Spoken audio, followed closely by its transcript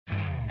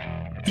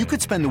You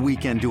could spend the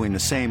weekend doing the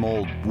same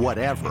old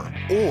whatever,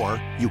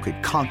 or you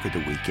could conquer the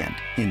weekend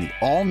in the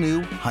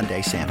all-new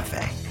Hyundai Santa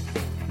Fe.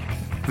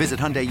 Visit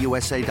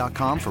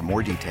HyundaiUSA.com for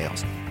more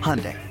details.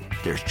 Hyundai,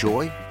 there's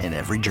joy in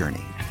every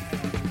journey.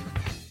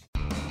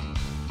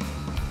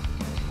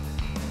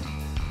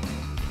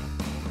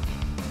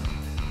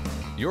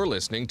 You're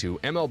listening to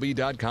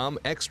MLB.com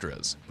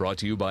Extras, brought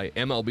to you by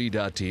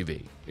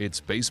MLB.tv.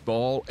 It's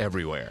baseball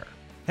everywhere.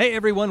 Hey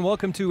everyone,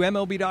 welcome to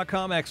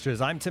MLB.com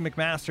Extras. I'm Tim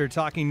McMaster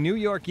talking New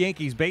York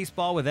Yankees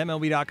baseball with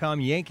MLB.com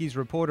Yankees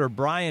reporter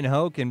Brian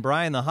Hoke. And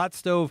Brian, the hot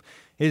stove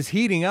is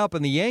heating up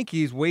and the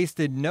Yankees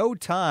wasted no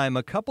time.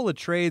 A couple of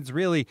trades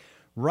really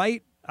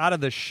right out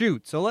of the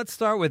chute. So let's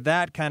start with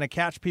that, kind of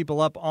catch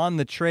people up on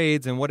the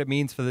trades and what it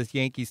means for this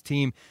Yankees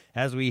team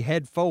as we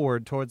head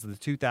forward towards the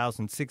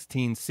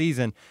 2016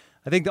 season.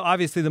 I think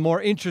obviously the more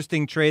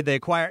interesting trade, they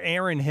acquire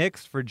Aaron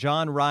Hicks for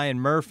John Ryan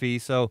Murphy.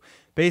 So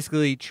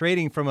basically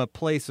trading from a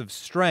place of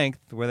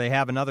strength where they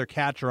have another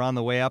catcher on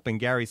the way up in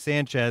Gary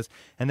Sanchez.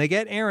 And they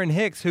get Aaron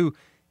Hicks, who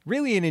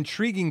really an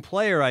intriguing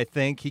player, I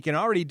think. He can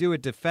already do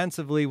it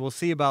defensively. We'll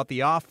see about the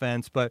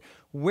offense. But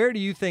where do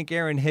you think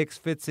Aaron Hicks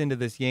fits into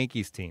this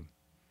Yankees team?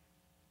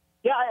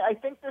 Yeah, I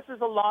think this is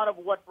a lot of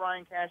what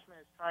Brian Cashman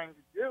is trying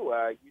to do.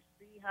 You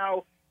see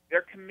how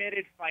they're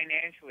committed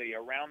financially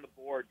around the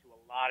board to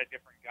a lot of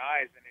different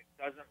guys, and it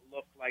doesn't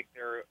look like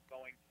they're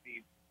going to be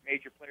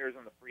major players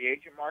on the free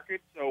agent market.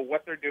 So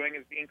what they're doing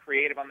is being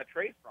creative on the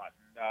trade front.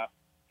 And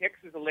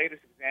Hicks is the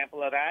latest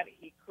example of that.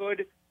 He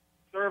could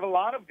serve a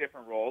lot of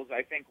different roles.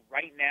 I think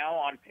right now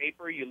on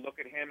paper you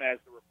look at him as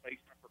the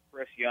replacement for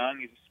Chris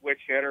Young. He's a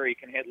switch hitter. He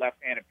can hit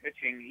left-handed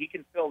pitching. He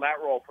can fill that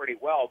role pretty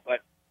well.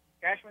 But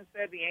Cashman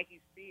said the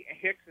Yankees see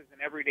Hicks as an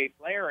everyday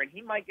player, and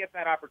he might get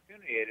that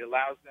opportunity. It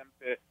allows them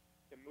to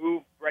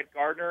move Brett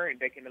Gardner, and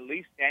they can at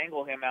least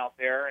dangle him out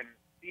there and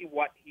see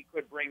what he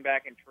could bring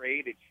back in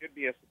trade. It should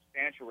be a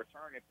substantial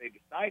return if they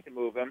decide to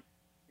move him.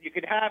 You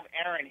could have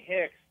Aaron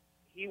Hicks.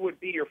 He would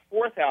be your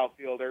fourth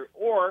outfielder,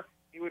 or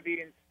he would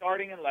be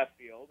starting in left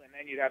field, and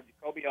then you'd have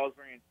Jacoby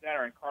Ellsbury in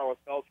center and Carlos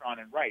Beltran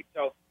in right.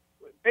 So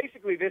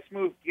basically this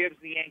move gives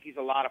the Yankees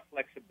a lot of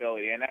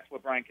flexibility, and that's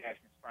what Brian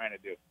Cashman is trying to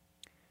do.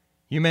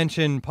 You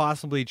mentioned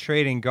possibly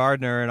trading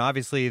Gardner, and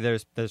obviously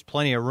there's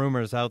plenty of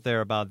rumors out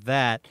there about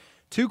that.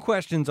 Two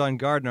questions on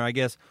Gardner, I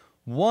guess.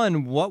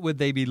 One, what would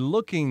they be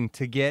looking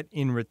to get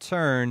in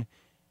return?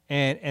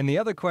 And the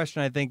other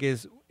question, I think,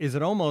 is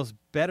it almost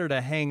better to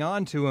hang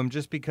on to him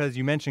just because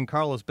you mentioned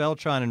Carlos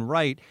Beltran and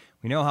right?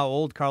 We know how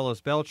old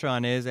Carlos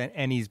Beltran is,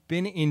 and he's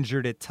been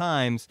injured at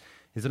times.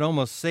 Is it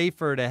almost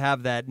safer to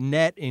have that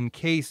net in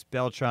case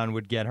Beltran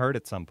would get hurt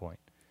at some point?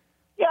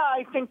 Yeah,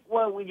 I think,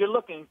 well, when you're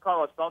looking,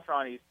 Carlos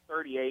Beltran, he's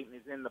 38 and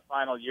is in the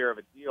final year of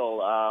a deal.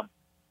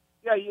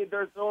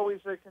 There's always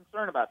a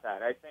concern about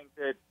that. I think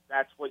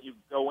that's what you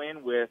go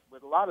in with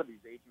a lot of these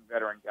aging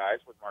veteran guys,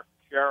 with Mark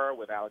Teixeira,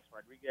 with Alex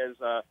Rodriguez.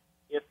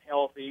 If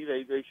healthy,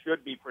 they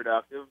should be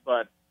productive,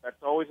 but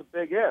that's always a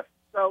big if.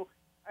 So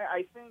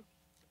I think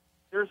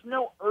there's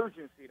no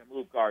urgency to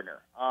move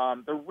Gardner.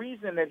 The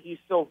reason that he's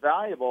so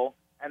valuable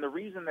and the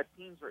reason that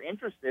teams are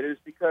interested is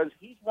because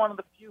he's one of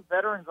the few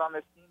veterans on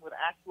this team with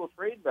actual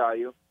trade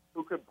value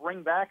who could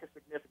bring back a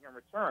significant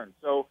return.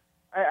 So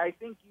I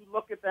think you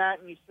look at that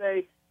and you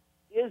say,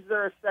 is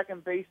there a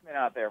second baseman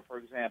out there, for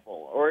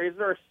example, or is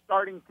there a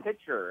starting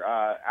pitcher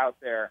out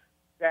there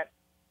that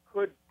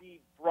could be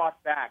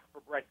brought back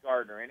for Brett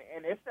Gardner?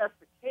 And if that's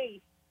the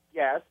case,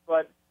 yes,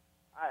 but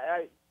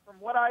from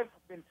what I've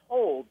been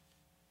told,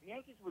 the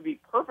Yankees would be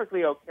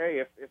perfectly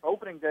okay if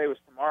opening day was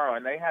tomorrow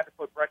and they had to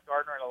put Brett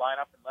Gardner in a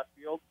lineup in left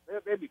field.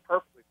 They'd be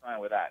perfectly fine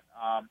with that.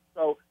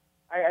 So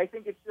I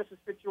think it's just a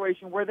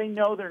situation where they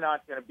know they're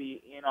not going to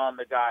be in on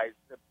the guys,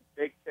 the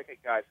big-ticket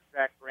guys, the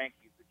Zach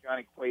Greinke's, the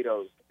Johnny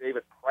Cuetos, the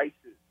David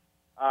Prices.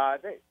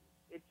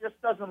 It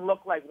just doesn't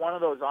look like one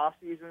of those off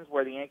seasons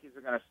where the Yankees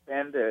are going to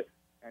spend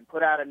and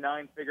put out a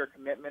 9-figure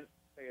commitment,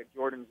 say a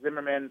Jordan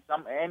Zimmerman,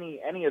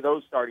 any of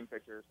those starting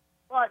pitchers.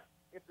 But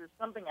if there's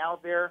something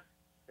out there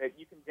that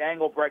you can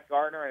dangle Brett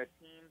Gardner and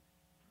a team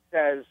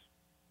says,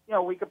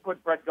 we could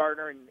put Brett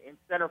Gardner in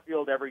center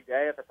field every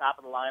day at the top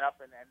of the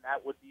lineup, and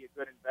that would be a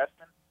good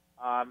investment,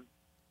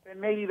 then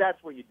maybe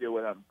that's what you do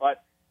with him.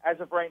 But as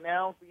of right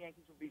now, the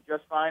Yankees would be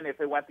just fine if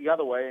they went the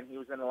other way and he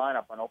was in the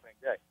lineup on opening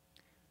day.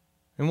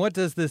 And what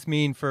does this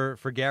mean for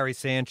Gary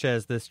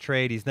Sanchez, this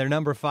trade? He's their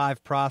number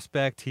 5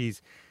 prospect.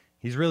 He's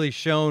really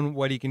shown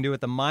what he can do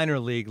at the minor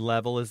league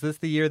level. Is this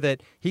the year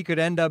that he could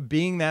end up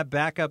being that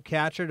backup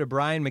catcher to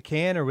Brian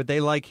McCann, or would they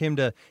like him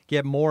to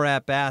get more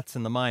at-bats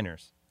in the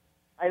minors?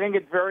 I think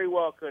it very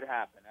well could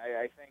happen.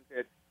 I think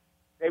that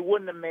they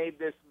wouldn't have made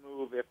this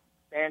move if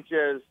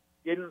Sanchez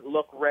didn't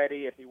look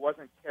ready, if he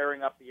wasn't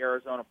tearing up the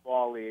Arizona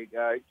Fall League.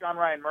 John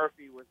Ryan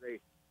Murphy was a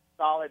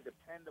solid,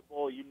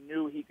 dependable. You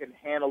knew he could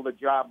handle the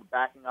job of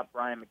backing up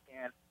Brian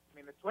McCann. I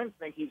mean, the Twins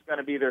think he's going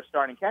to be their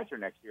starting catcher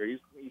next year.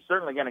 He's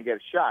certainly going to get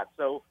a shot.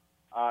 So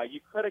you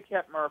could have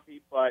kept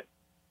Murphy, but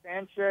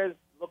Sanchez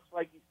looks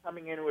like he's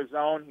coming into his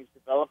own. He's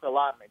developed a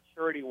lot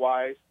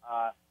maturity-wise.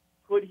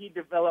 Could he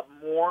develop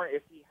more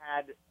if he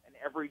had an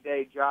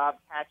everyday job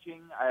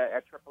catching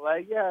at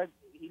AAA? Yeah,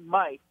 he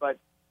might. But,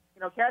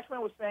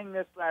 Cashman was saying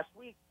this last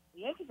week.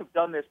 The Yankees have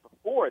done this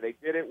before. They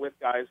did it with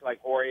guys like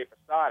Jorge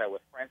Posada,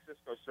 with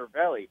Francisco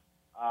Cervelli,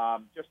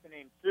 just to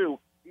name two.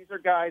 These are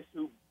guys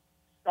who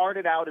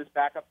started out as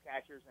backup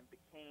catchers and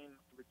became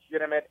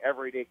legitimate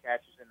everyday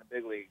catchers in the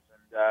big leagues.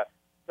 And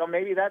so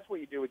maybe that's what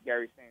you do with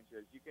Gary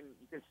Sanchez. You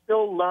can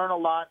still learn a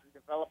lot and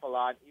develop a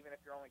lot, even if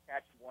you're only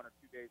catching 1 or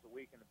 2 days a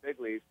week in the big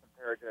leagues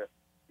compared to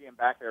being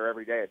back there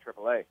every day at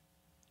AAA.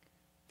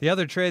 The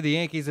other trade the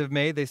Yankees have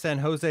made, they send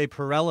Jose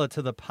Pirela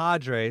to the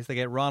Padres. They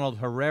get Ronald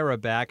Herrera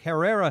back.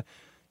 Herrera,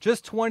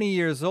 just 20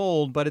 years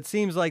old, but it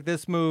seems like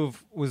this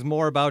move was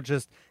more about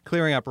just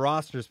clearing up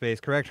roster space,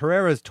 correct?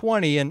 Herrera's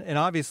 20, and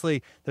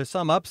obviously there's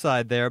some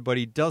upside there, but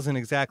he doesn't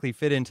exactly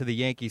fit into the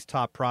Yankees'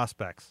 top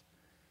prospects.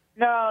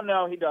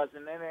 No, he doesn't.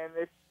 And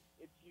it's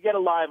you get a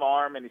live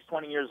arm, and he's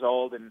 20 years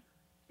old, and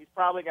he's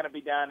probably going to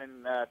be down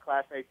in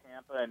Class A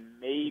Tampa and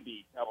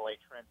maybe Double-A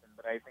Trenton,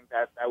 but I think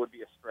that would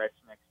be a stretch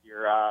next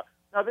year.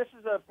 No, this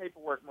is a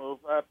paperwork move.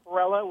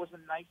 Pirela was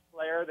a nice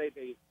player. They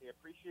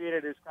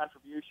appreciated his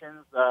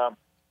contributions,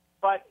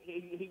 but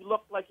he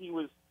looked like he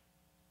was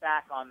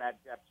back on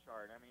that depth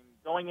chart. I mean,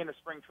 going into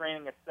spring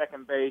training at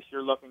second base,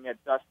 you're looking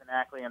at Dustin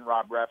Ackley and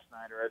Rob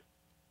Refsnyder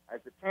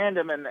as a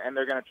tandem, and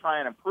they're going to try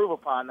and improve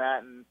upon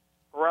that. And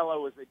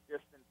Pirela was a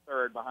distant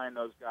third behind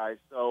those guys.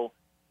 So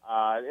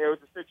it was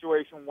a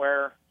situation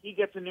where he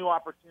gets a new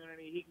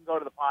opportunity. He can go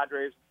to the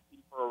Padres and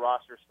compete for a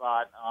roster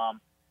spot,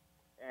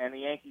 and the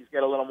Yankees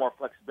get a little more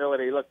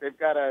flexibility. Look, they've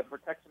got to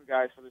protect some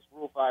guys for this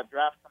Rule 5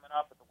 draft coming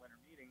up at the winter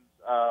meetings.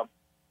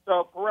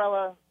 So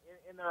Pirela,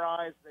 in their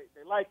eyes,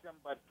 they liked him,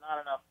 but not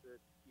enough to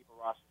keep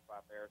a roster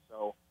spot there.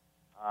 So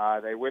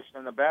they wished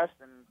him the best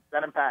and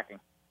sent him packing.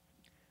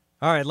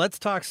 All right, let's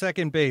talk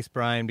second base,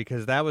 Brian,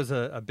 because that was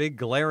a big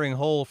glaring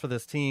hole for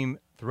this team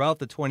throughout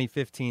the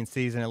 2015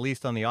 season, at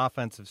least on the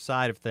offensive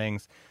side of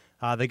things.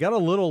 They got a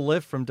little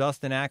lift from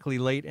Dustin Ackley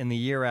late in the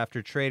year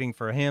after trading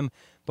for him,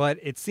 but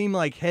it seemed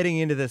like heading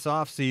into this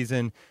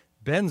offseason,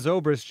 Ben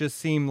Zobrist just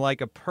seemed like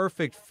a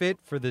perfect fit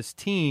for this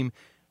team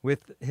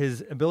with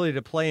his ability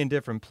to play in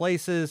different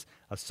places,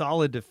 a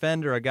solid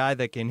defender, a guy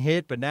that can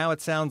hit, but now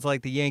it sounds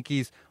like the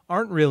Yankees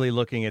aren't really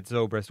looking at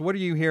Zobrist. What are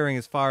you hearing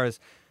as far as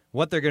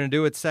what they're going to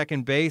do at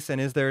second base,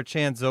 and is there a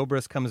chance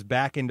Zobrist comes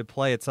back into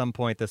play at some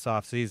point this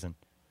offseason?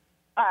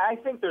 I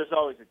think there's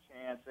always a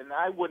chance, and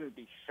I wouldn't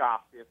be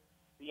shocked if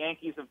the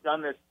Yankees have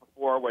done this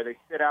before, where they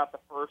sit out the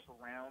first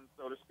round,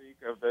 so to speak,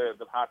 of the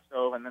hot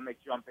stove, and then they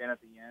jump in at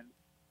the end.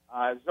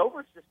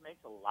 Zobrist just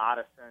makes a lot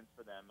of sense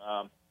for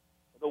them.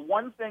 The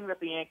one thing that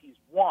the Yankees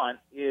want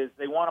is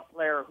they want a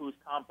player who's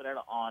competent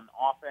on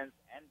offense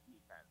and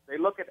defense. They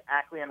look at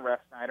Ackley and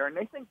Refsnyder, and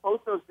they think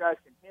both those guys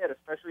can hit,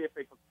 especially if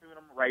they platoon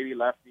them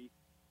righty-lefty,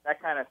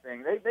 that kind of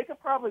thing. They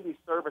could probably be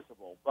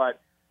serviceable, but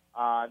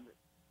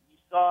you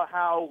saw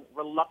how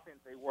reluctant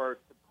they were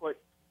to put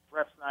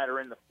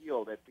Refsnyder in the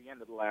field at the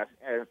end of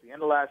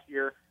last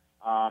year.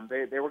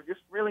 They were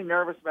just really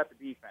nervous about the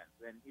defense,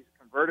 and he's a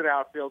converted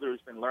outfielder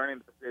who's been learning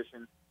the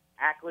position.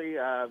 Ackley,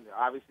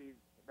 obviously,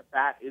 the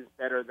bat is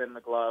better than the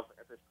glove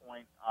at this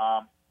point.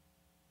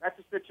 That's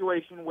a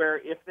situation where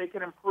if they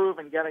can improve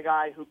and get a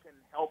guy who can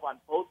help on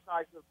both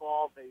sides of the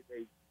ball,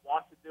 they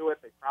want to do it.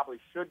 They probably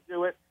should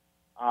do it.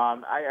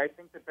 I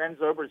think that Ben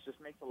Zobrist just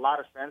makes a lot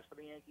of sense for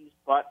the Yankees.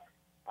 But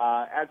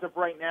as of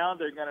right now,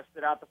 they're going to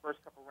sit out the first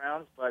couple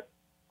rounds. But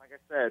like I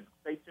said,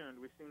 stay tuned.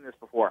 We've seen this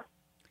before.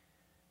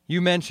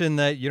 You mentioned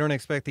that you don't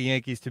expect the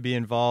Yankees to be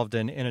involved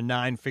in a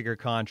 9-figure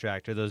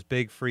contract or those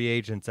big free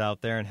agents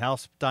out there. And Hal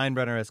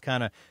Steinbrenner has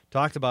kind of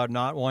talked about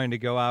not wanting to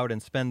go out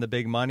and spend the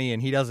big money.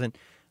 And he doesn't,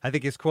 I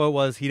think his quote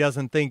was, he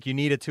doesn't think you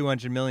need a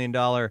 $200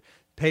 million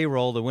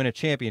payroll to win a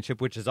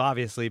championship, which has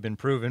obviously been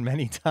proven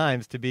many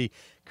times to be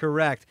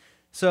correct.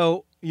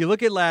 So you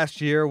look at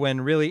last year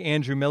when really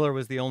Andrew Miller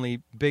was the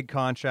only big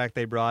contract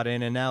they brought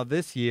in. And now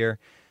this year,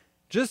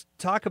 just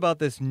talk about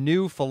this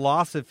new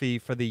philosophy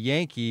for the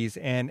Yankees,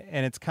 and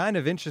it's kind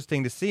of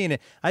interesting to see. And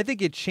I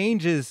think it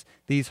changes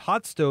these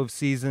hot stove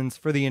seasons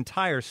for the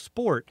entire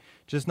sport,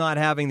 just not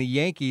having the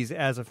Yankees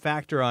as a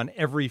factor on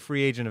every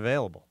free agent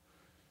available.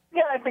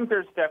 Yeah, I think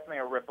there's definitely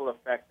a ripple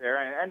effect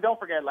there. And don't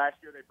forget, last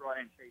year they brought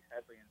in Chase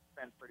Headley and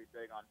spent pretty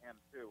big on him,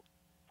 too.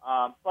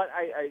 But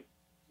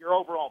your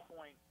overall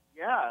point,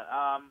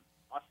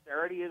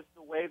 austerity is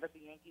the way that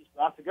the Yankees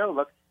want to go.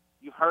 Look,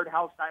 you've heard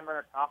Hal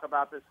Steinbrenner talk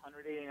about this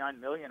 $189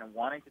 million and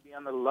wanting to be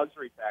on the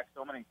luxury tax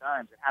so many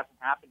times. It hasn't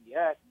happened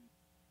yet. And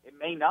it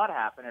may not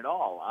happen at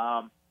all.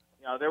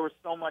 There was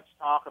so much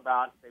talk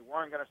about they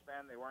weren't going to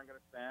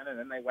spend, and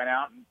then they went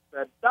out and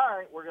said, all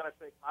right, we're going to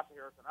take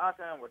Masahiro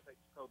Tanaka, and we'll take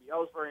Jacoby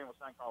Ellsbury, and we'll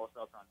sign Carlos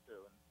Beltran,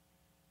 too. And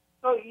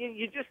so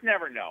you just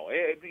never know.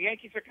 The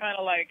Yankees are kind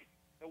of like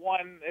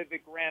the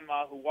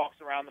grandma who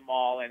walks around the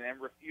mall and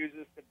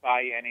refuses to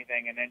buy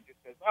anything and then just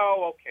says,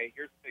 oh, okay,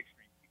 here's the big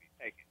screen TV,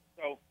 take it.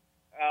 So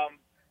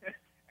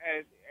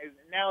as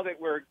now that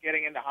we're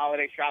getting into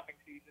holiday shopping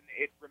season,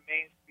 it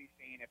remains to be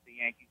seen if the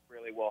Yankees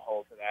really will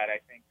hold to that. I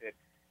think that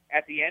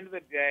at the end of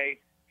the day,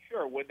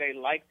 sure, would they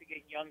like to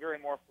get younger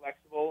and more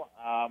flexible?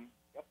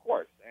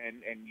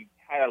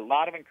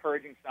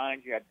 encouraging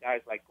signs. You had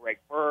guys like Greg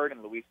Bird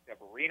and Luis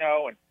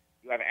Severino, and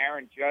you have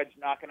Aaron Judge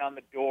knocking on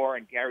the door,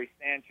 and Gary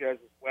Sanchez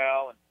as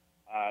well.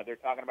 And they're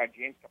talking about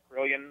James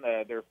Caprillion,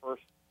 their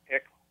first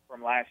pick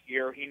from last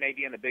year. He may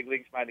be in the big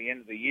leagues by the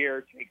end of the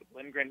year. Jacob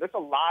Lindgren. There's a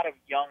lot of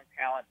young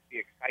talent to be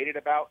excited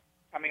about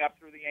coming up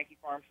through the Yankee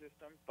farm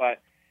system, but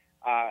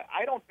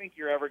I don't think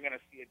you're ever going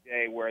to see a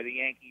day where the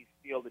Yankees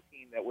field a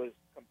team that was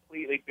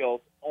completely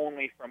built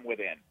only from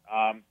within.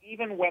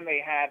 Even when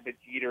they had the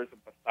Jeters and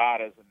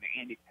Posadas and the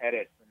Andy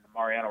Pettitts and the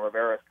Mariano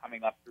Rivera's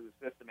coming up through the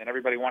system, and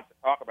everybody wants to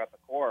talk about the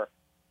core,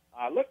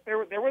 look, there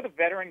were the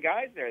veteran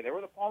guys there. There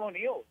were the Paul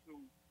O'Neills who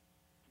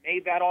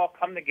made that all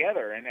come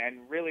together and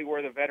really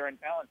were the veteran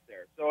talents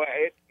there. So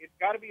it's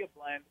got to be a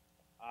blend.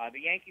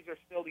 The Yankees are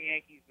still the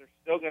Yankees. They're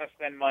still going to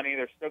spend money.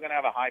 They're still going to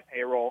have a high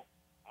payroll.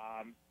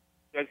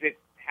 Does it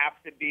have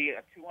to be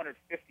a $250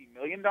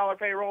 million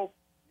payroll?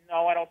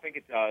 No, I don't think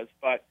it does.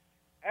 But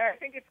I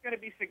think it's going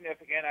to be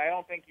significant. I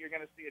don't think you're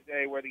going to see a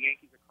day where the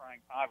Yankees are crying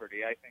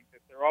poverty. I think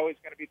that there are always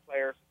going to be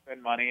players who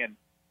spend money, and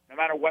no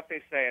matter what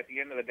they say, at the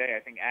end of the day, I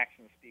think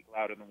actions speak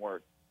louder than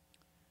words.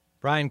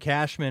 Brian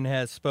Cashman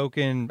has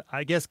spoken,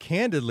 I guess,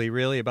 candidly,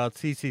 really, about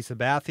CC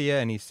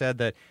Sabathia, and he said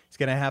that he's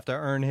going to have to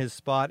earn his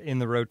spot in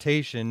the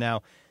rotation.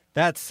 Now,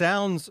 that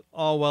sounds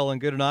all well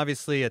and good, and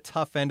obviously a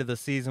tough end of the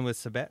season with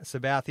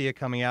Sabathia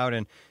coming out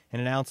and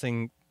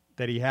announcing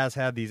that he has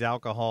had these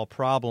alcohol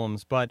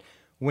problems. But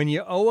when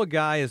you owe a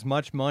guy as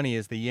much money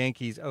as the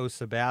Yankees owe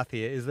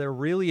Sabathia, is there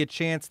really a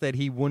chance that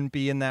he wouldn't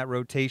be in that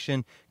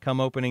rotation come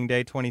opening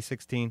day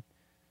 2016?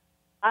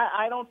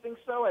 I don't think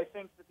so. I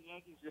think that the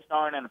Yankees just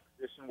aren't in a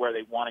position where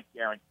they want to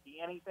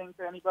guarantee anything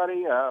to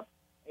anybody.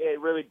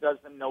 It really does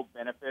them no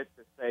benefit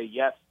to say,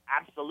 yes,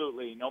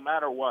 absolutely, no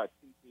matter what,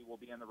 CC will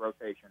be in the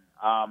rotation.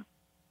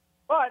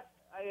 But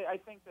I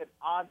think that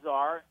odds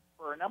are,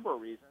 for a number of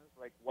reasons,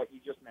 like what you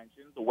just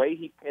mentioned, the way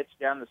he pitched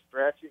down the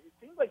stretch, it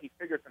seems like he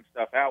figured some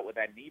stuff out with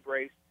that knee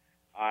brace.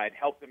 It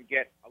helped him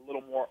get a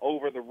little more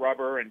over the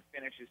rubber and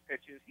finish his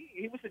pitches.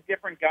 He was a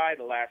different guy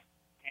the last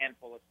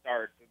handful of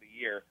starts of the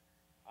year.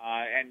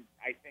 And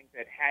I think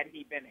that had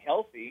he been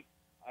healthy,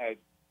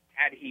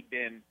 had he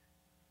been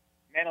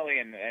mentally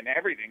and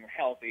everything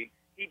healthy,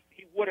 he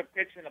would have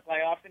pitched in the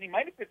playoffs, and he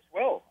might have pitched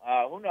well.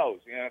 Who knows?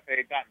 If they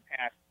had gotten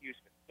past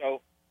Houston.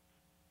 So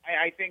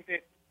I think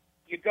that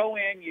you go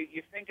in,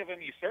 you think of him.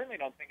 You certainly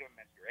don't think of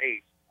him as your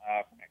ace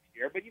for next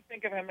year, but you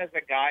think of him as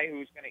a guy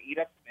who's going to eat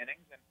up some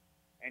innings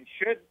and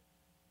should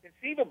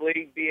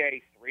conceivably be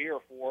a 3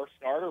 or 4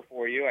 starter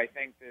for you. I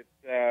think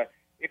that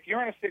if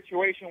you're in a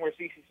situation where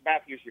CC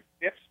Sabathia is your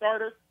 5th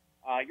starter,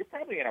 you're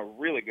probably in a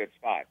really good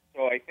spot.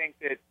 So I think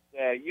that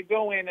you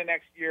go into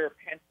next year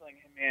penciling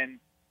him in,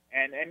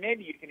 and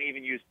maybe you can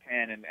even use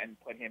Penn and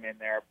put him in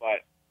there.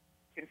 But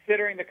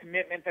considering the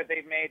commitment that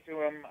they've made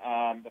to him,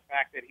 the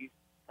fact that he's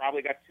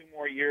probably got 2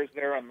 more years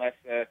there unless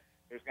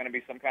there's going to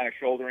be some kind of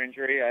shoulder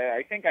injury,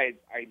 I think I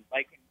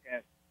like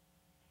him.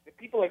 The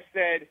people have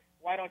said,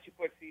 why don't you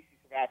put CC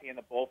Sabathia in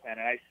the bullpen?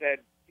 And I said,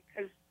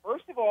 because,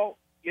 first of all,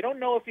 you don't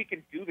know if he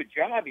can do the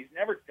job. He's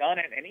never done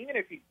it. And even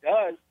if he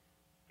does,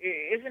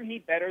 isn't he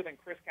better than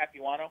Chris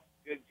Capuano?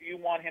 Do you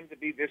want him to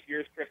be this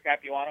year's Chris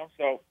Capuano?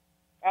 So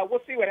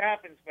we'll see what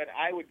happens, but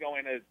I would go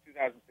into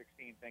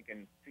 2016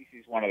 thinking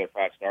CC's one of their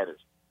 5 starters.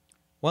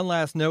 One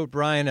last note,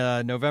 Brian,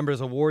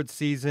 November's awards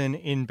season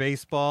in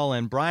baseball,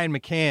 and Brian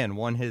McCann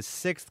won his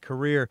 6th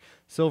career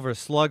Silver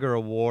Slugger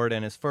Award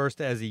and his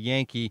first as a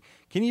Yankee.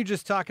 Can you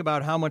just talk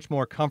about how much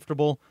more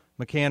comfortable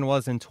McCann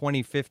was in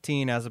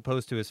 2015 as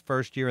opposed to his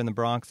first year in the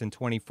Bronx in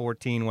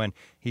 2014 when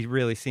he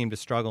really seemed to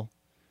struggle?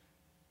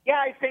 Yeah,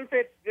 I think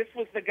that this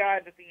was the guy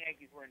that the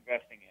Yankees were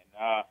investing in.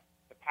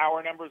 The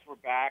power numbers were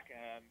back,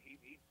 and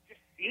he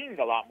just seemed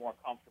a lot more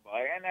comfortable.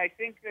 And I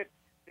think that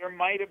there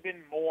might have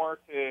been more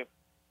to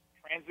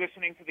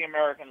transitioning to the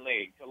American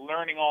League, to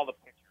learning all the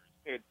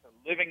pitchers, to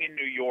living in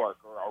New York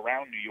or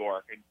around New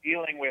York and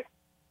dealing with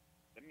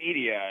the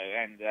media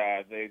and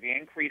the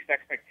increased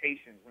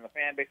expectations and the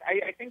fan base.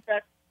 I think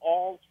that's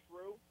all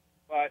true,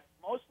 but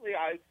mostly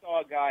I saw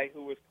a guy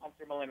who was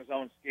comfortable in his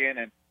own skin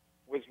and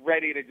was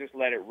ready to just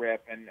let it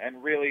rip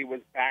and really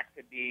was back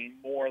to being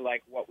more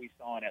like what we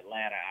saw in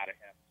Atlanta out of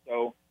him.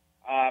 So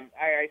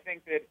I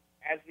think that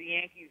as the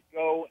Yankees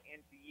go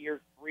into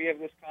year 3 of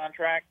this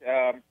contract,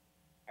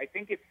 I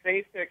think it's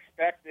safe to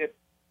expect that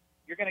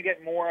you're going to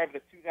get more of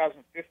the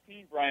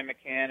 2015 Brian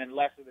McCann and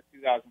less of the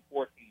 2014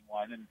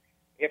 one. And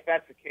if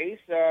that's the case,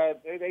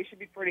 they should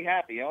be pretty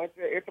happy.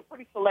 It's a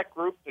pretty select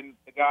group, and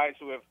the guys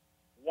who have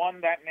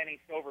won that many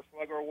Silver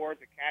Slugger awards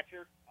at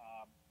catcher.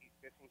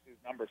 This was his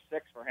number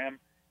 6 for him.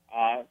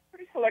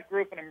 Pretty select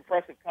group and an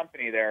impressive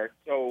company there.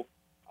 So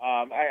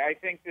I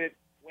think that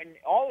when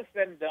all is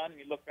said and done, and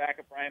you look back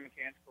at Brian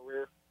McCann's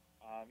career,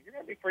 you're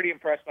going to be pretty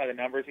impressed by the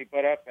numbers he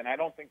put up, and I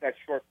don't think that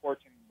short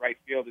porch in right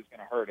field is going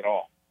to hurt at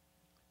all.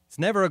 It's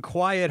never a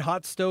quiet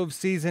hot stove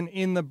season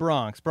in the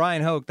Bronx.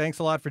 Brian Hoke, thanks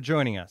a lot for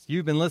joining us.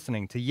 You've been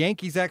listening to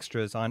Yankees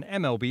Extras on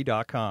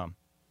MLB.com.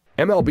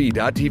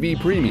 MLB.tv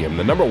Premium,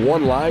 the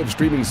 #1 live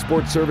streaming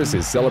sports service,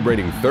 is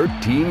celebrating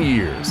 13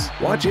 years.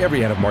 Watch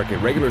every out-of-market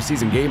regular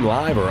season game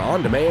live or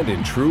on demand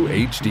in true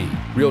HD.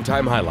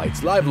 Real-time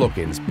highlights, live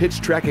look-ins,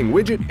 pitch tracking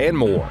widget, and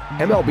more.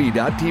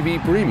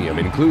 MLB.tv Premium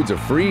includes a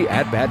free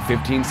At-Bat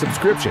 15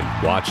 subscription.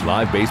 Watch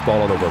live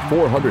baseball on over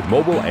 400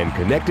 mobile and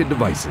connected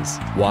devices.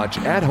 Watch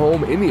at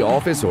home, in the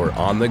office, or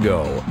on the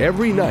go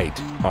every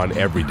night on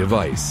every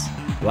device.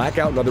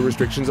 Blackout and other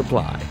restrictions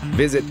apply.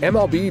 Visit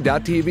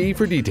MLB.tv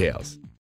for details.